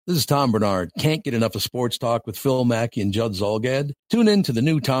This is Tom Bernard. Can't get enough of sports talk with Phil Mackey and Judd Zolgad? Tune in to the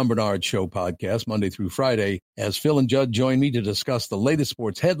new Tom Bernard Show podcast Monday through Friday as Phil and Judd join me to discuss the latest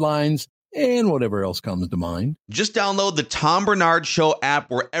sports headlines and whatever else comes to mind. Just download the Tom Bernard Show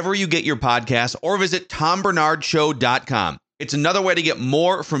app wherever you get your podcasts or visit tombernardshow.com. It's another way to get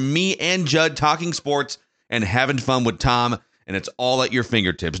more from me and Judd talking sports and having fun with Tom, and it's all at your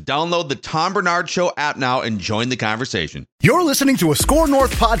fingertips. Download the Tom Bernard Show app now and join the conversation. You're listening to a Score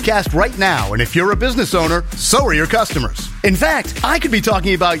North podcast right now, and if you're a business owner, so are your customers. In fact, I could be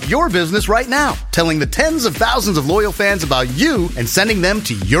talking about your business right now, telling the tens of thousands of loyal fans about you and sending them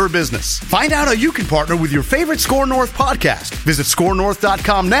to your business. Find out how you can partner with your favorite Score North podcast. Visit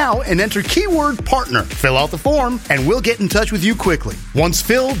scorenorth.com now and enter keyword partner. Fill out the form, and we'll get in touch with you quickly. Once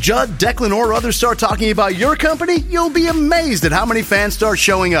Phil, Judd, Declan, or others start talking about your company, you'll be amazed at how many fans start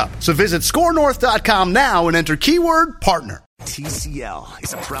showing up. So visit scorenorth.com now and enter keyword partner. TCL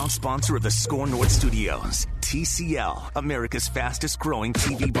is a proud sponsor of the Score North Studios. TCL, America's fastest growing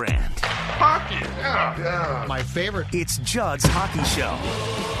TV brand. Hockey, yeah. My favorite. It's Judd's Hockey Show.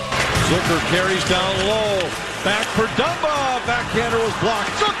 Zucker carries down low. Back for Dumba. Backhander was blocked.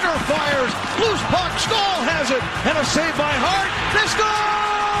 Zucker fires. Loose puck. Stahl has it. And a save by Hart. They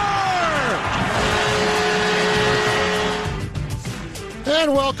score!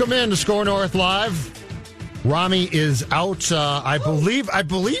 And welcome in to Score North Live. Rami is out. I believe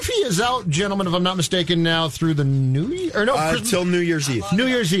he is out, gentlemen, if I'm not mistaken, now through the New Year. Or no, till New Year's Eve. New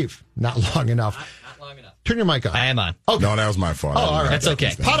Year's Eve. Not long enough. Not long enough. Turn your mic on. I am on. Okay. No, that was my fault. Oh, all right. That's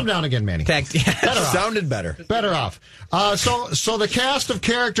okay. Pot him down again, Manny. Thanks. Yeah. Sounded better. Better off. So the cast of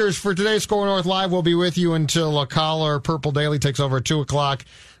characters for today's Score North Live will be with you until a caller Purple Daily takes over at 2 o'clock.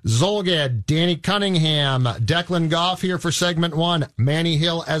 Zolgad, Danny Cunningham, Declan Goff here for segment 1. Manny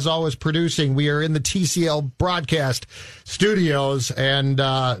Hill, as always, producing. We are in the TCL broadcast studios, and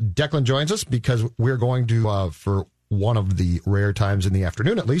Declan joins us because we're going to, for one of the rare times in the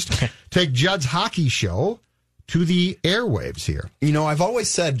afternoon at least, take Judd's Hockey Show to the airwaves here. You know, I've always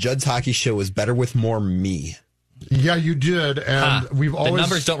said Judd's Hockey Show is better with more me. Yeah, you did, and we've always... The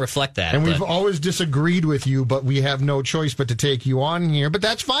numbers don't reflect that. And we've always disagreed with you, but we have no choice but to take you on here. But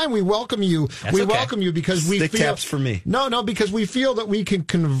that's fine. We welcome you. Welcome you because we Stick feel... taps for me. No, because we feel that we can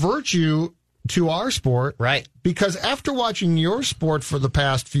convert you to our sport. Right. Because after watching your sport for the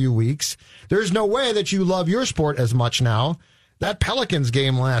past few weeks, there's no way that you love your sport as much now. That Pelicans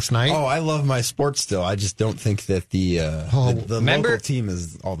game last night... Oh, I love my sport still. I just don't think that the local team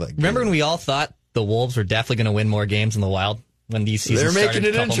is all that good. Remember when we all thought the Wolves were definitely going to win more games than the Wild when these seasons They're started?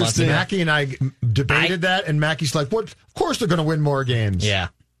 making it interesting. Mackie and I debated that, and Mackie's like, "What? Of course they're going to win more games." Yeah,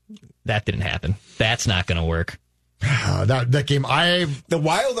 that didn't happen. That's not going to work. That game, the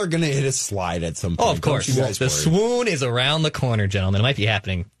Wild are going to hit a slide at some point. Oh, of course. The swoon is around the corner, gentlemen. It might be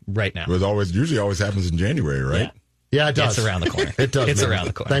happening right now. It usually always happens in January, right? Yeah, it does. It's around the corner. It does. It's around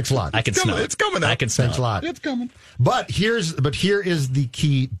the corner. Thanks a lot. I can smell it. It's coming up. I can smell Thanks a lot. It's coming. But here is the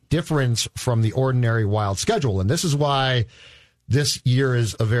key difference from the ordinary Wild schedule, and this is why this year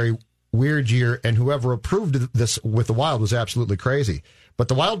is a very weird year, and whoever approved this with the Wild was absolutely crazy. But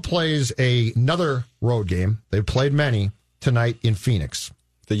the Wild plays another road game. They've played many tonight in Phoenix.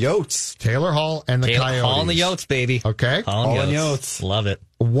 The Yotes. Taylor Hall and the Coyotes. Hall and the Yotes, baby. Okay. Hall and Yotes. Love it.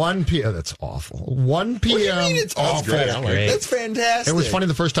 1 p.m. That's awful. 1 p.m. What do you mean it's awful? That's fantastic. It was funny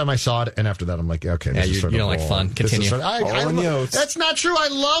the first time I saw it, and after that I'm like, okay, this is sort you of don't like fun. Continue. That's not true. I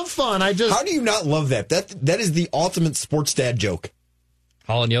love fun. How do you not love that? That is the ultimate sports dad joke.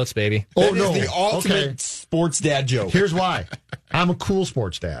 Hall and Yotes, baby. That is the ultimate sports dad joke. Here's why. I'm a cool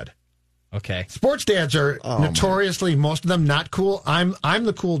sports dad. Okay. Sports dads are notoriously, most of them, not cool. I'm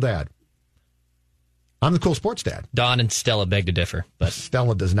the cool dad. I'm the cool sports dad. Don and Stella beg to differ, but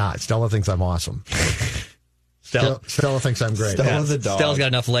Stella does not. Stella thinks I'm awesome. Stella thinks I'm great. Stella the dog. Stella's got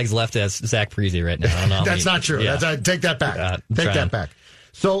enough legs left as Zach Parise right now. I don't know. That's not true. Yeah. Take that back. Take that back.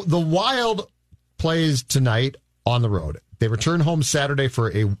 So the Wild plays tonight on the road. They return home Saturday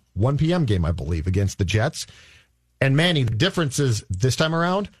for a 1 p.m. game, I believe, against the Jets. And Manny, the difference is this time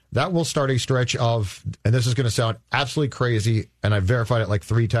around, that will start a stretch of, and this is going to sound absolutely crazy, and I've verified it like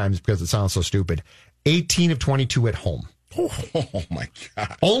 3 times because it sounds so stupid, 18 of 22 at home. Oh, my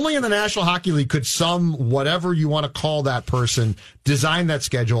God. Only in the National Hockey League could some, whatever you want to call that person, design that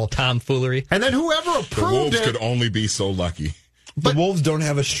schedule. Tomfoolery. And then whoever approved the Wolves it. could only be so lucky. The Wolves don't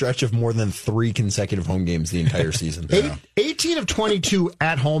have a stretch of more than 3 consecutive home games the entire season. 18 of 22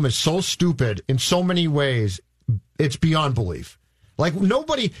 at home is so stupid in so many ways. It's beyond belief. Like,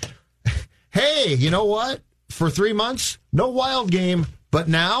 nobody, hey, you know what? For 3 months, no Wild game, but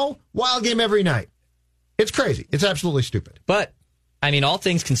now, Wild game every night. It's crazy. It's absolutely stupid. But I mean, all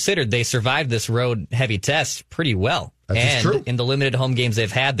things considered, they survived this road heavy test pretty well. That's true. In the limited home games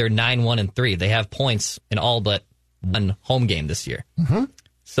they've had, they're 9-1-3. They have points in all but one home game this year. Mm-hmm.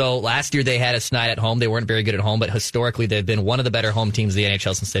 So last year they had a snide at home. They weren't very good at home, but historically they've been one of the better home teams in the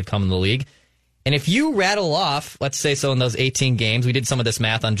NHL since they've come in the league. And if you rattle off, let's say so in those 18 games, we did some of this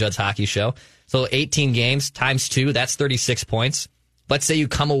math on Judd's Hockey Show. So 18 games times 2, that's 36 points. Let's say you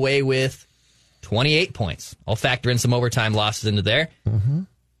come away with 28 points. I'll factor in some overtime losses into there. Mm-hmm.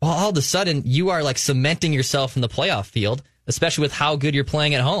 Well, all of a sudden, you are like cementing yourself in the playoff field, especially with how good you're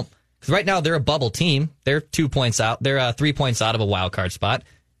playing at home. Because right now, they're a bubble team. They're 2 points out. They're 3 points out of a wild card spot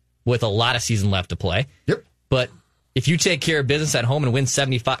with a lot of season left to play. Yep. But if you take care of business at home and win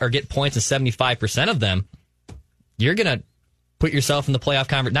 75 or get points in 75% of them, you're going to put yourself in the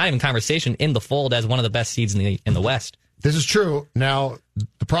playoff not even conversation, in the fold as one of the best seeds in the West. This is true. Now,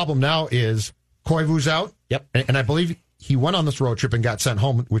 the problem now is Koivu's out. Yep. And I believe he went on this road trip and got sent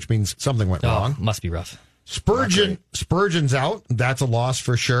home, which means something went wrong. Must be rough. Spurgeon's out. That's a loss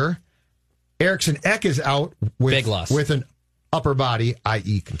for sure. Eriksson Ek is out Big loss. With an upper body,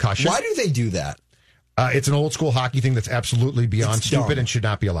 i.e. concussion. Why do they do that? It's an old school hockey thing that's absolutely beyond stupid and should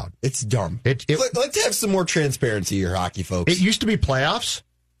not be allowed. It's dumb. Let's have some more transparency here, hockey folks. It used to be playoffs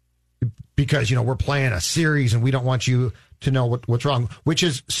because, we're playing a series and we don't want you to know what's wrong, which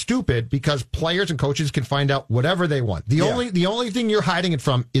is stupid because players and coaches can find out whatever they want. The only thing you're hiding it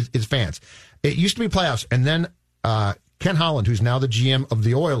from is fans. It used to be playoffs. And then Ken Holland, who's now the GM of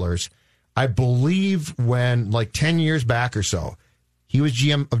the Oilers, I believe when 10 years back or so, he was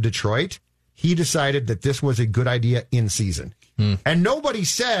GM of Detroit. He decided that this was a good idea in season. And nobody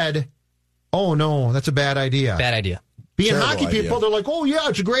said, oh, no, that's a bad idea. Bad idea. Being hockey people, they're like, oh, yeah,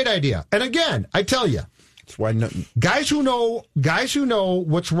 it's a great idea. And again, I tell you, that's why guys who know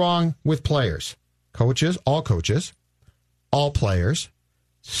what's wrong with players, coaches, all players,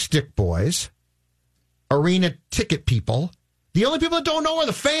 stick boys, arena ticket people. The only people that don't know are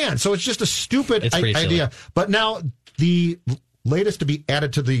the fans. So it's just a stupid idea. But now the latest to be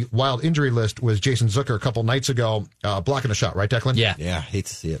added to the wild injury list was Jason Zucker a couple nights ago, blocking a shot, right, Declan? Yeah. Yeah, hate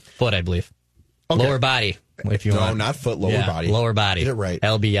to see it. Foot, I believe. Okay. Lower body, if you want. No, not foot, lower body. Lower body. Get it right.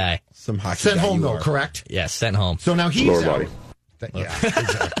 LBI. Some hockey sent home, though, correct? Yes, sent home. So now he's lower out. Body. Yeah,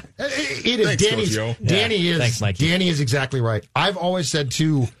 exactly. It is Thanks, Danny is exactly right. I've always said,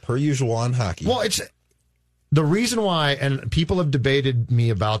 too. Per usual on hockey. Well, it's the reason why, and people have debated me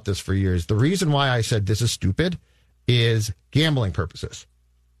about this for years, the reason why I said this is stupid is gambling purposes.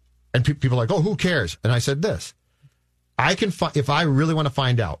 And people are like, oh, who cares? And I said this. I can if I really want to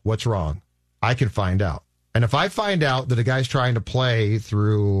find out what's wrong, I can find out. And if I find out that a guy's trying to play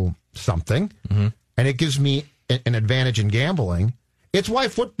through something, and it gives me an advantage in gambling, it's why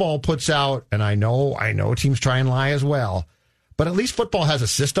football puts out, and I know teams try and lie as well, but at least football has a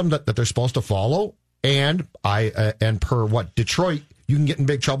system that they're supposed to follow. And per Detroit, you can get in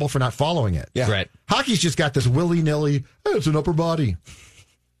big trouble for not following it. Yeah. Right. Hockey's just got this willy-nilly, it's an upper body.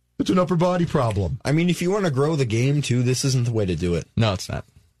 It's an upper body problem. I mean, if you want to grow the game, too, this isn't the way to do it. No, it's not.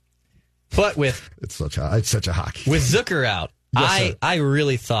 But it's such a hockey. With Zucker out, yes, I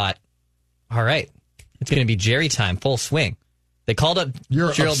really thought, all right, it's going to be Jerry time, full swing. They called up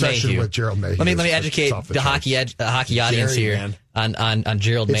Gerald Mayhew. With Gerald Mayhew. Let me educate the hockey audience Jerry, here on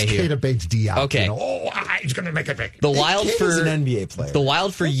Gerald Mayhew. It's Kata Bates Diop. Okay, he's going to make it big. The Wild is an NBA player. The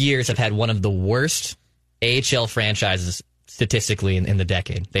Wild for years have had one of the worst AHL franchises statistically in the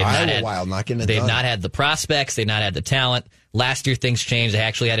decade. They've not had the prospects. They've not had the talent. Last year, things changed. They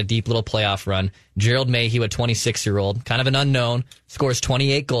actually had a deep little playoff run. Gerald Mayhew, a 26-year-old, kind of an unknown, scores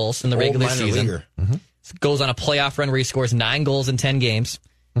 28 goals in the regular season. Goes on a playoff run where he scores 9 goals in 10 games.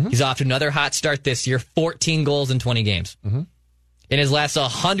 He's off to another hot start this year, 14 goals in 20 games. In his last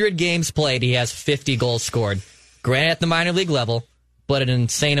 100 games played, he has 50 goals scored. Granted at the minor league level, but an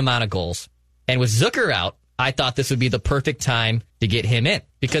insane amount of goals. And with Zucker out, I thought this would be the perfect time to get him in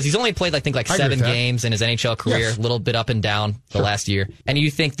because he's only played, I think, 7 games in his NHL career, a little bit up and down the last year. And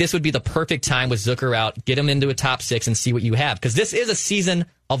you think this would be the perfect time with Zucker out, get him into a top 6 and see what you have. Because this is a season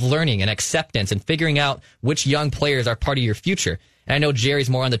of learning and acceptance and figuring out which young players are part of your future. And I know Jerry's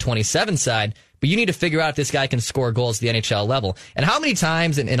more on the 27 side, but you need to figure out if this guy can score goals at the NHL level. And how many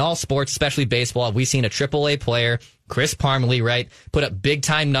times in all sports, especially baseball, have we seen a AAA player, Chris Parmelee, right, put up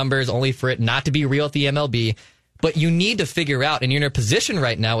big-time numbers only for it not to be real at the MLB? But you need to figure out, and you're in a position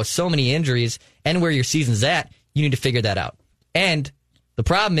right now with so many injuries and where your season's at, you need to figure that out. And the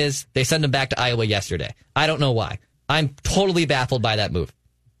problem is they sent him back to Iowa yesterday. I don't know why. I'm totally baffled by that move.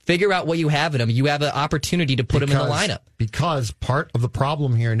 Figure out what you have in him. You have an opportunity to put him in the lineup. Because part of the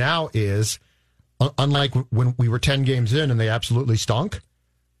problem here now is unlike when we were 10 games in and they absolutely stunk,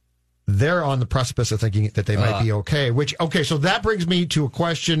 they're on the precipice of thinking that they might be okay. So that brings me to a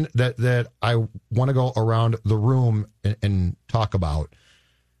question that I want to go around the room and talk about.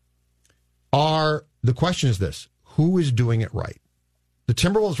 The question is this: who is doing it right? The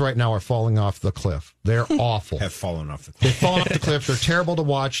Timberwolves right now are falling off the cliff. They're awful. Have fallen off the cliff. They've fallen off the cliff. They're terrible to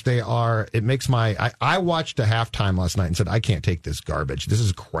watch. It makes I watched a halftime last night and said, I can't take this garbage. This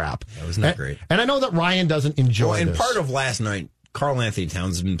is crap. That was not great. And I know that Ryan doesn't enjoy this. Part of last night, Karl Anthony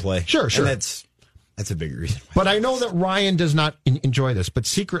Towns has been playing. Sure. And that's a big reason. But I know that Ryan does not enjoy this. But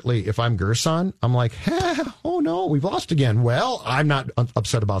secretly, if I'm Gerson, I'm like, oh no, we've lost again. Well, I'm not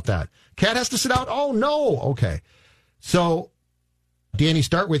upset about that. Cat has to sit out. Oh no. Okay. So, Danny,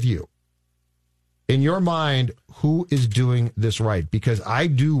 start with you. In your mind, who is doing this right? Because I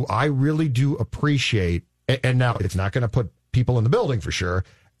really do appreciate, and now it's not going to put people in the building for sure,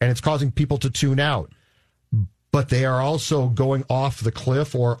 and it's causing people to tune out. But they are also going off the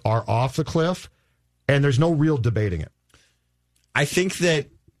cliff or are off the cliff, and there's no real debating it. I think that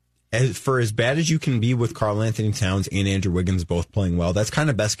for as bad as you can be with Karl Anthony Towns and Andrew Wiggins both playing well, that's kind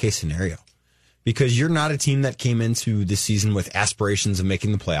of best case scenario. Because you're not a team that came into this season with aspirations of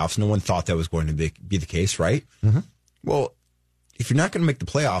making the playoffs. No one thought that was going to be the case, right? Mm-hmm. Well, if you're not going to make the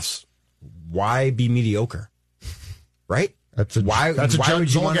playoffs, why be mediocre? Right? Why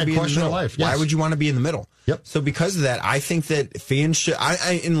would you want to be in the middle? Life. Yes. Why would you want to be in the middle? Yep. So because of that, I think that fans should.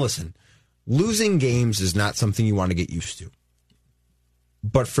 And listen, losing games is not something you want to get used to.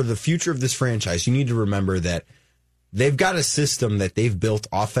 But for the future of this franchise, you need to remember that they've got a system that they've built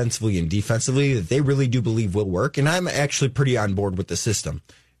offensively and defensively that they really do believe will work. And I'm actually pretty on board with the system.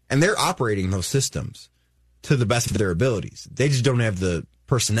 And they're operating those systems to the best of their abilities. They just don't have the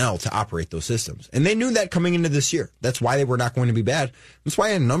personnel to operate those systems. And they knew that coming into this year. That's why they were not going to be bad. That's why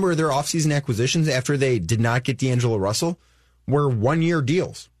a number of their offseason acquisitions after they did not get D'Angelo Russell were one-year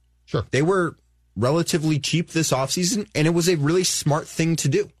deals. Sure. They were relatively cheap this offseason, and it was a really smart thing to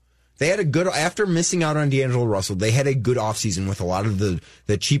do. They had after missing out on D'Angelo Russell, they had a good offseason with a lot of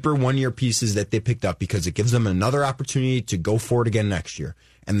the cheaper one-year pieces that they picked up because it gives them another opportunity to go for it again next year.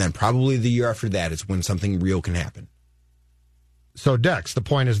 And then probably the year after that is when something real can happen. So, Dex, the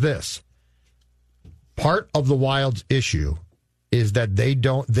point is this. Part of the Wild's issue is that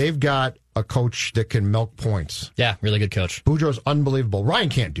they've got a coach that can milk points. Yeah, really good coach. Boudreaux's unbelievable. Ryan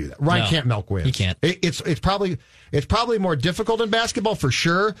can't do that. Ryan can't milk wins. He can't. It's probably more difficult in basketball for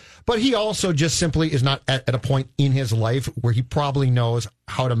sure, but he also just simply is not at a point in his life where he probably knows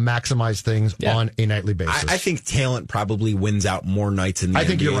how to maximize things on a nightly basis. I think talent probably wins out more nights in the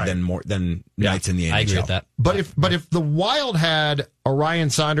NBA than nights in the NHL. I agree with that. But if the Wild had a Ryan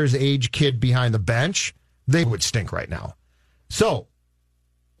Saunders age kid behind the bench, they would stink right now. So,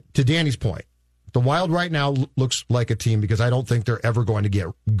 to Danny's point, the Wild right now looks like a team because I don't think they're ever going to get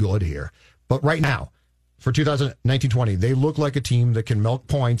good here. But right now, for 2019-20, they look like a team that can milk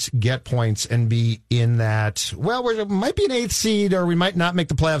points, get points, and be in that, well, we might be an 8th seed or we might not make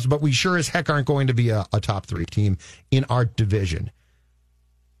the playoffs, but we sure as heck aren't going to be a top 3 team in our division.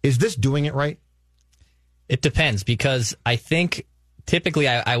 Is this doing it right? It depends because I think typically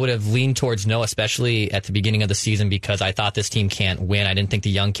I would have leaned towards no, especially at the beginning of the season because I thought this team can't win. I didn't think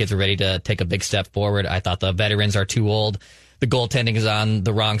the young kids were ready to take a big step forward. I thought the veterans are too old. The goaltending is on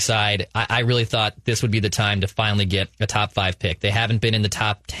the wrong side. I really thought this would be the time to finally get a top 5 pick. They haven't been in the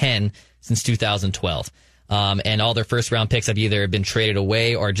top 10 since 2012. And all their first-round picks have either been traded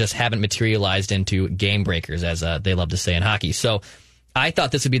away or just haven't materialized into game breakers, as they love to say in hockey. So I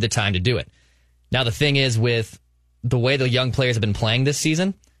thought this would be the time to do it. Now, the thing is, with the way the young players have been playing this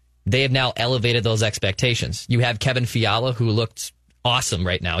season, they have now elevated those expectations. You have Kevin Fiala, who looked awesome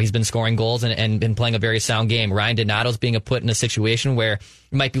right now. He's been scoring goals and been playing a very sound game. Ryan Donato's being put in a situation where it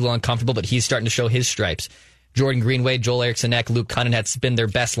might be a little uncomfortable, but he's starting to show his stripes. Jordan Greenway, Joel Eriksson-Ek, Luke Cunningham has been their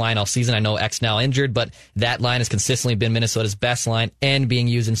best line all season. I know Ek's now injured, but that line has consistently been Minnesota's best line and being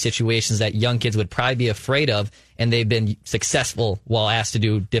used in situations that young kids would probably be afraid of, and they've been successful while asked to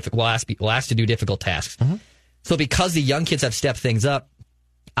do difficult tasks. Mm-hmm. So because the young kids have stepped things up,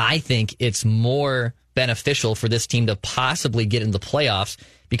 I think it's more beneficial for this team to possibly get in the playoffs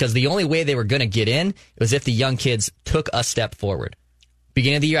because the only way they were going to get in was if the young kids took a step forward.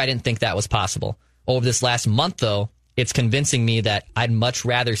 Beginning of the year, I didn't think that was possible. Over this last month, though, it's convincing me that I'd much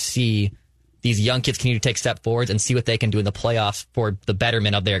rather see these young kids continue to take step forwards and see what they can do in the playoffs for the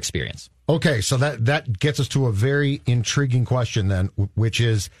betterment of their experience. Okay, so that gets us to a very intriguing question then, which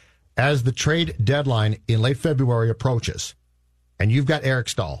is, as the trade deadline in late February approaches, and you've got Eric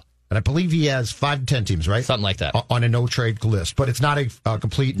Stahl, And I believe he has 5 to 10 teams, right? Something like that. On a no-trade list. But it's not a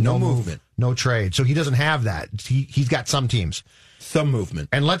complete no movement, no trade. So he doesn't have that. He's got some teams. Some movement.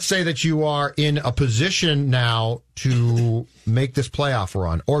 And let's say that you are in a position now to make this playoff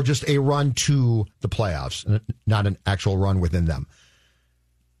run, or just a run to the playoffs, not an actual run within them.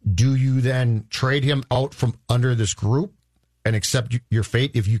 Do you then trade him out from under this group and accept your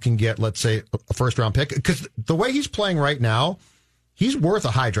fate if you can get, let's say, a first-round pick? Because the way he's playing right now, he's worth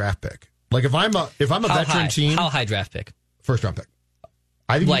a high draft pick. Like if I'm a veteran team, how high draft pick? First round pick.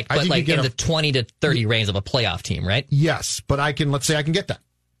 I think in the 20 to 30 range of a playoff team, right? Yes, but let's say I can get that.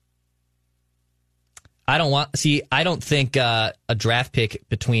 I don't think a draft pick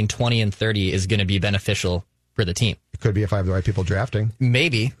between 20 and 30 is going to be beneficial for the team. It could be if I have the right people drafting.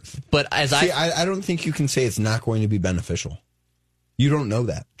 Maybe, but I don't think you can say it's not going to be beneficial. You don't know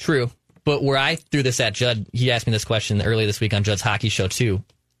that. True. But where I threw this at Judd, he asked me this question earlier this week on Judd's Hockey Show too.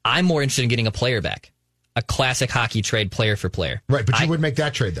 I'm more interested in getting a player back. A classic hockey trade, player for player. Right, but you would make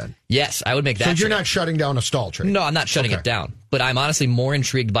that trade then? Yes, I would make that trade. So you're not shutting down a Stahl trade? No, I'm not shutting it down. But I'm honestly more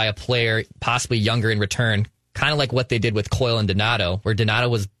intrigued by a player, possibly younger in return, kind of like what they did with Coyle and Donato, where Donato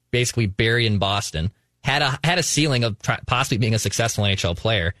was basically buried in Boston, had a ceiling of possibly being a successful NHL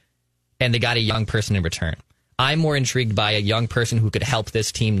player, and they got a young person in return. I'm more intrigued by a young person who could help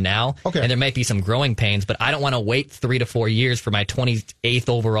this team now. Okay. And there might be some growing pains, but I don't want to wait 3 to 4 years for my 28th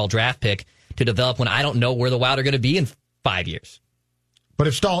overall draft pick to develop when I don't know where the Wild are going to be in 5 years. But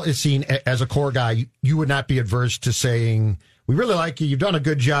if Stahl is seen as a core guy, you would not be adverse to saying, we really like you, you've done a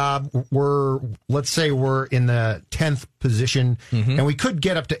good job, let's say we're in the 10th position, and we could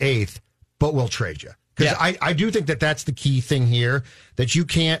get up to 8th, but we'll trade you. Because I do think that that's the key thing here, that you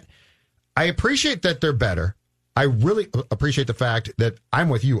can't, I appreciate that they're better. I really appreciate the fact that I'm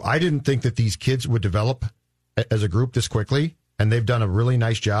with you. I didn't think that these kids would develop as a group this quickly, and they've done a really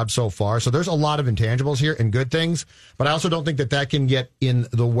nice job so far. So there's a lot of intangibles here and good things, but I also don't think that can get in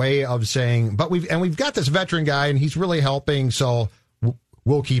the way of saying, but we've got this veteran guy, and he's really helping, so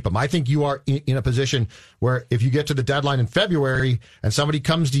we'll keep him. I think you are in a position where if you get to the deadline in February and somebody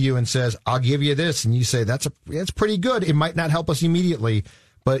comes to you and says, I'll give you this, and you say, that's pretty good. It might not help us immediately,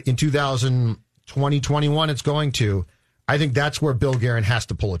 but in 2021, it's going to. I think that's where Bill Guerin has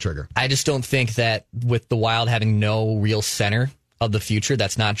to pull a trigger. I just don't think that with the Wild having no real center of the future,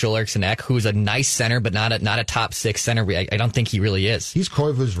 that's not Joel Eriksson-Ek, who's a nice center, but not a top 6 center. I don't think he really is. He's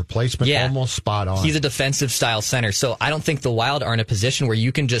Koivu's replacement, almost spot on. He's a defensive style center. So I don't think the Wild are in a position where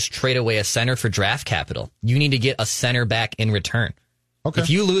you can just trade away a center for draft capital. You need to get a center back in return. Okay. If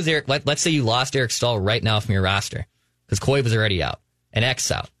you lose let's say you lost Eric Stahl right now from your roster, because Koivu's already out and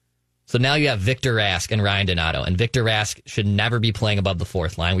Ek's out. So now you have Victor Rask and Ryan Donato, and Victor Rask should never be playing above the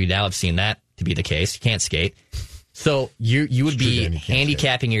 4th line. We now have seen that to be the case. You can't skate. So you would be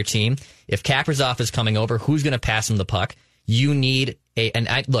handicapping your team. If Kaprizov is coming over, who's going to pass him the puck? You need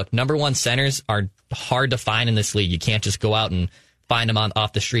look, number 1 centers are hard to find in this league. You can't just go out and find them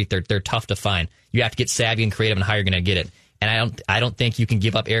off the street. They're tough to find. You have to get savvy and creative, and how you're going to get it. And I don't think you can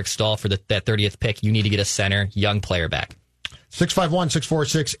give up Eric Stahl for that 30th pick. You need to get a center, young player back.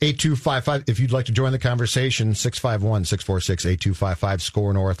 651-646-8255. If you'd like to join the conversation, 651-646-8255,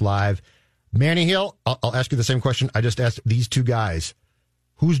 Score North Live. Manny Hill, I'll ask you the same question I just asked these two guys.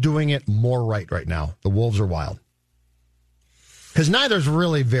 Who's doing it more right now, the Wolves or Wild? Because neither's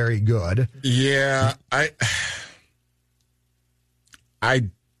really very good. Yeah, I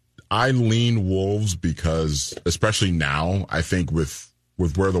lean Wolves because, especially now, I think with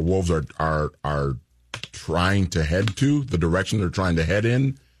where the Wolves are trying to head to, the direction they're trying to head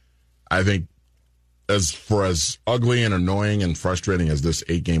in, I think as ugly and annoying and frustrating as this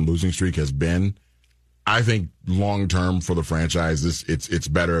 8-game losing streak has been, I think long term for the franchise, it's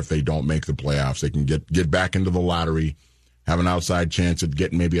better if they don't make the playoffs. They can get back into the lottery, have an outside chance at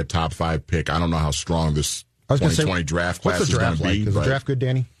getting maybe a top 5 pick. I don't know how strong this 2020 draft class is going to be. Is the draft good,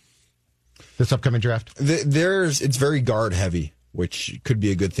 Danny? This upcoming draft? It's very guard heavy, which could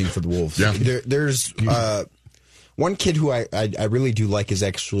be a good thing for the Wolves. Yeah. There's one kid who I really do like is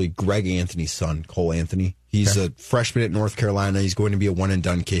actually Greg Anthony's son, Cole Anthony. He's a freshman at North Carolina. He's going to be a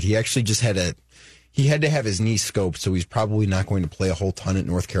one-and-done kid. He actually just had to have his knee scoped, so he's probably not going to play a whole ton at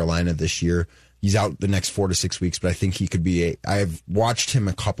North Carolina this year. He's out the next 4 to 6 weeks, but I think he could be I've watched him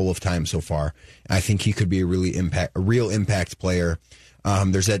a couple of times so far, and I think he could be a real impact player.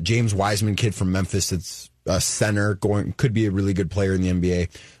 There's that James Wiseman kid from Memphis that's a center, could be a really good player in the NBA.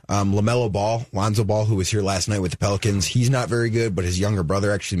 Lonzo Ball, who was here last night with the Pelicans, he's not very good, but his younger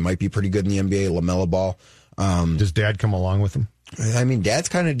brother actually might be pretty good in the NBA. LaMelo Ball. Does Dad come along with him? I mean, Dad's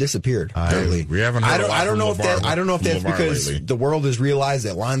kind of disappeared lately. We haven't. Heard I don't know if that's because lately. The world has realized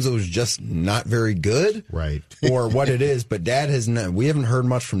that Lonzo's just not very good, right? Or what it is. But Dad has not. We haven't heard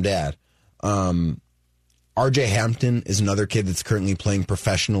much from Dad. RJ Hampton is another kid that's currently playing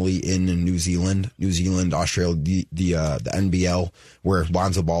professionally in New Zealand, Australia, the NBL, where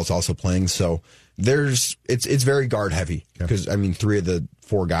Lonzo Ball is also playing. So it's very guard heavy because I mean 3 of the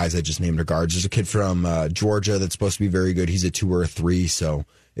 4 guys I just named are guards. There's a kid from Georgia that's supposed to be very good. He's a 2 or a 3, so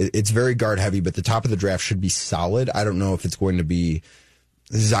it's very guard heavy. But the top of the draft should be solid. I don't know if it's going to be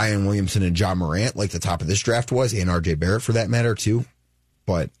Zion Williamson and John Morant like the top of this draft was, and RJ Barrett for that matter too.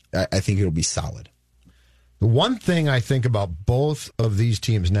 But I think it'll be solid. The one thing I think about both of these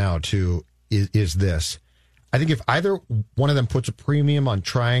teams now, too, is this. I think if either one of them puts a premium on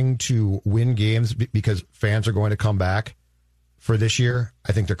trying to win games because fans are going to come back for this year,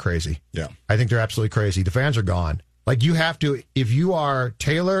 I think they're crazy. Yeah. I think they're absolutely crazy. The fans are gone. Like, you have to, if you are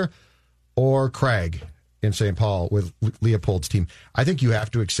Taylor or Craig in St. Paul with Leopold's team, I think you have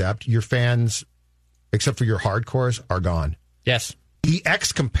to accept your fans, except for your hardcores, are gone. Yes.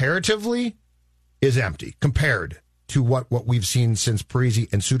 EX comparatively is empty compared to what we've seen since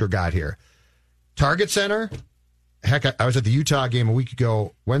Parisi and Suter got here. Target Center, heck, I was at the Utah game a week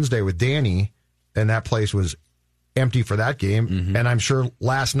ago, Wednesday, with Danny, and that place was empty for that game. Mm-hmm. And I'm sure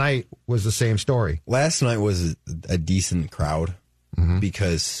last night was the same story. Last night was a decent crowd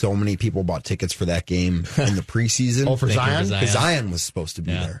because so many people bought tickets for that game in the preseason. Oh, for Zion? Because Zion was supposed to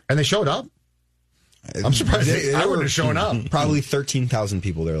be there. And they showed up? I'm surprised I wouldn't have shown up. Probably 13,000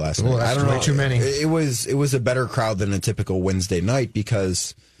 people there last night. I don't know. Too many. It was a better crowd than a typical Wednesday night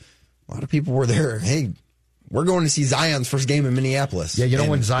because a lot of people were there. Hey, we're going to see Zion's first game in Minneapolis. Yeah,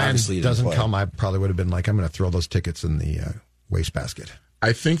 when Zion doesn't come, I probably would have been like, I'm going to throw those tickets in the wastebasket.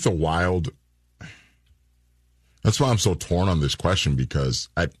 I think the Wild. That's why I'm so torn on this question because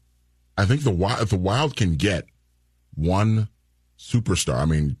I think the Wild can get one superstar. I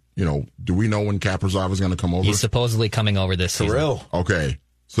mean, do we know when Kaprizov is going to come over? He's supposedly coming over this season. For real? Okay.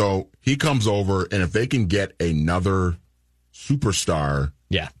 So he comes over, and if they can get another superstar,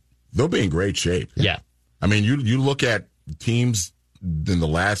 they'll be in great shape. Yeah. I mean, you look at teams in the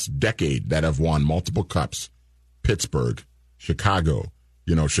last decade that have won multiple cups. Pittsburgh, Chicago.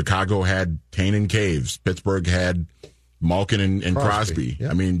 Chicago had Kane and Caves. Pittsburgh had Malkin and Crosby. Yep.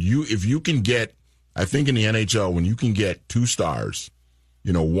 I mean, if you can get, I think in the NHL, when you can get 2 stars,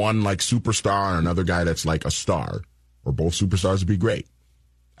 one like superstar and another guy that's like a star, or both superstars would be great.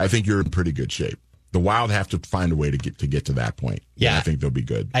 I think you're in pretty good shape. The Wild have to find a way to get to that point. Yeah, I think they'll be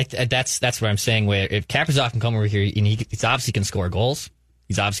good. That's what I'm saying. Where if Kaprizov can come over here, and he obviously can score goals.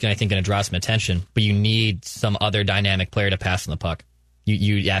 He's obviously, I think, going to draw some attention. But you need some other dynamic player to pass on the puck.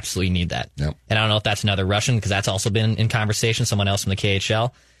 You absolutely need that. Yep. And I don't know if that's another Russian because that's also been in conversation. Someone else from the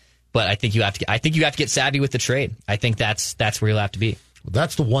KHL. But I think you have to get savvy with the trade. I think that's where you'll have to be. Well,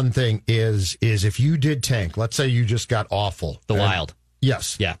 that's the one thing is if you did tank, let's say you just got awful. The Wild.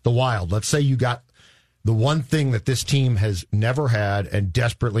 Yes. Yeah. The Wild. Let's say you got the one thing that this team has never had and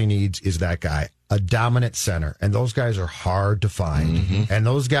desperately needs is that guy, a dominant center. And those guys are hard to find. Mm-hmm. And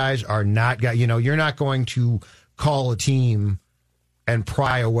those guys are not, you're not going to call a team and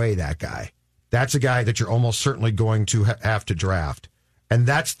pry away that guy. That's a guy that you're almost certainly going to have to draft. And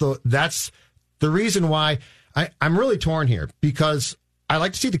that's the reason why I'm really torn here because I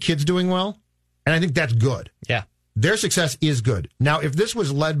like to see the kids doing well, and I think that's good. Yeah. Their success is good. Now, if this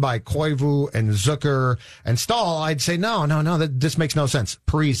was led by Koivu and Zucker and Stahl, I'd say, no, this makes no sense.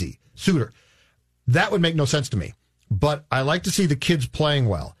 Parisi, Suter. That would make no sense to me. But I like to see the kids playing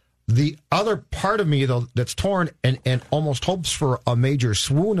well. The other part of me, though, that's torn and almost hopes for a major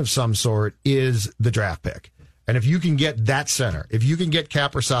swoon of some sort is the draft pick. And if you can get that center, if you can get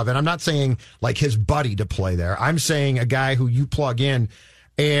Kaprizov, and I'm not saying like his buddy to play there, I'm saying a guy who you plug in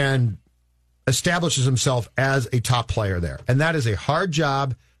and establishes himself as a top player there. And that is a hard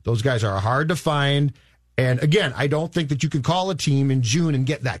job. Those guys are hard to find. And again, I don't think that you can call a team in June and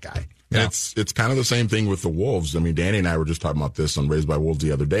get that guy. No. It's kind of the same thing with the Wolves. I mean, Danny and I were just talking about this on Raised by Wolves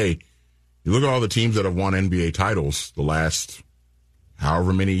the other day. You look at all the teams that have won NBA titles the last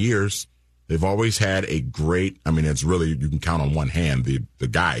however many years. They've always had a great, I mean, it's really, you can count on one hand the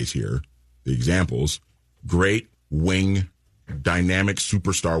guys here, the examples, great wing, dynamic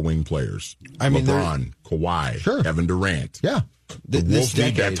superstar wing players. I mean, LeBron, Kawhi, sure. Kevin Durant. Yeah. The Wolves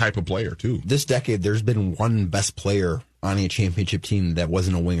need that type of player, too. This decade, there's been one best player on a championship team that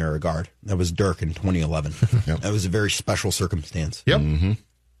wasn't a winger or a guard. That was Dirk in 2011. Yep. That was a very special circumstance. Yep. Mm-hmm.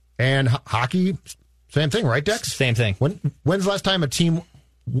 And hockey, same thing, right, Dex? Same thing. When's the last time a team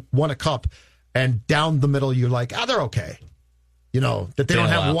won a cup and down the middle you're like, they're okay? that they don't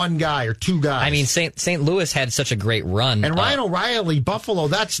have one guy or two guys. I mean, St. Louis had such a great run. And Ryan O'Reilly, Buffalo,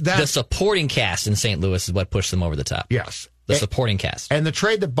 that's the supporting cast in St. Louis is what pushed them over the top. Yes. The supporting cast. And the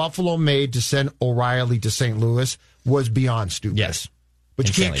trade that Buffalo made to send O'Reilly to St. Louis was beyond stupid. Yes. But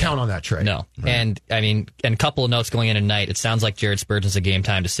you can't count on that trade. No. Right. And a couple of notes going in tonight. It sounds like Jared Spurgeon's a game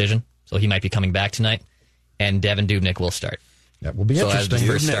time decision, so he might be coming back tonight. And Devin Dubnyk will start. That will be interesting.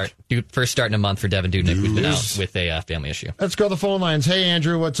 First start in a month for Devin Dubnyk, who's been out with a family issue. Let's go to the phone lines. Hey,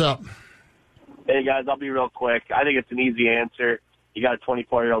 Andrew, what's up? Hey, guys, I'll be real quick. I think it's an easy answer. You got a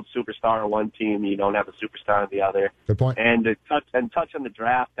 24-year-old superstar on one team. You don't have a superstar on the other. Good point. And to touch on the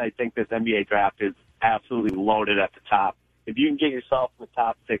draft, I think this NBA draft is absolutely loaded at the top. If you can get yourself in the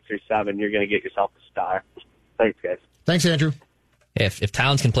top 6 or 7, you're going to get yourself a star. Thanks, guys. Thanks, Andrew. If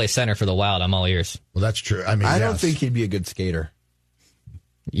Towns can play center for the Wild, I'm all ears. Well, that's true. I don't think he'd be a good skater.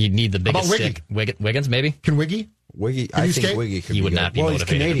 You'd need the biggest stick. Wiggins, maybe? Can Wiggy? I think Wiggy could be would not be motivated. He's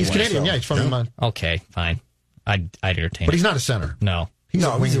Canadian. He's Canadian, yeah. He's from the Okay, fine. I'd entertain But he's not a center. No. He's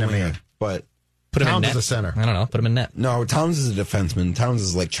a winger. But put him Towns in net. is a center. I don't know. Put him in net. No, Towns is a defenseman. Towns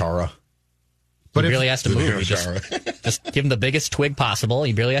is like Chara. But he really has to move. Just give him the biggest twig possible.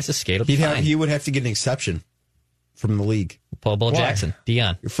 He really has to skate. He would have to get an exception from the league. Paul Bull Jackson,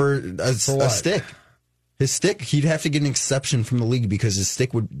 Dion. For a stick. His stick, he'd have to get an exception from the league because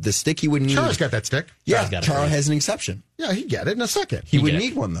the stick he would need. Chara's got that stick. Yeah, Chara has an exception. Yeah, he'd get it in a second. He would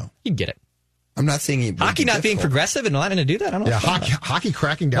need one, though. He'd get it. I'm not saying he hockey not being progressive and wanting to do that. I don't know. Yeah, hockey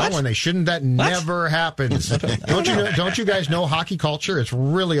cracking down when they shouldn't. That never happens. Don't you guys know hockey culture? It's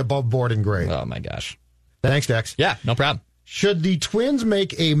really above board and great. Oh my gosh. Thanks, Dex. Yeah, no problem. Should the Twins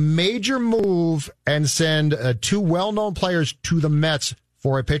make a major move and send 2 well-known players to the Mets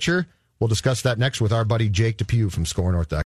for a pitcher? We'll discuss that next with our buddy Jake DePew from SKOR North.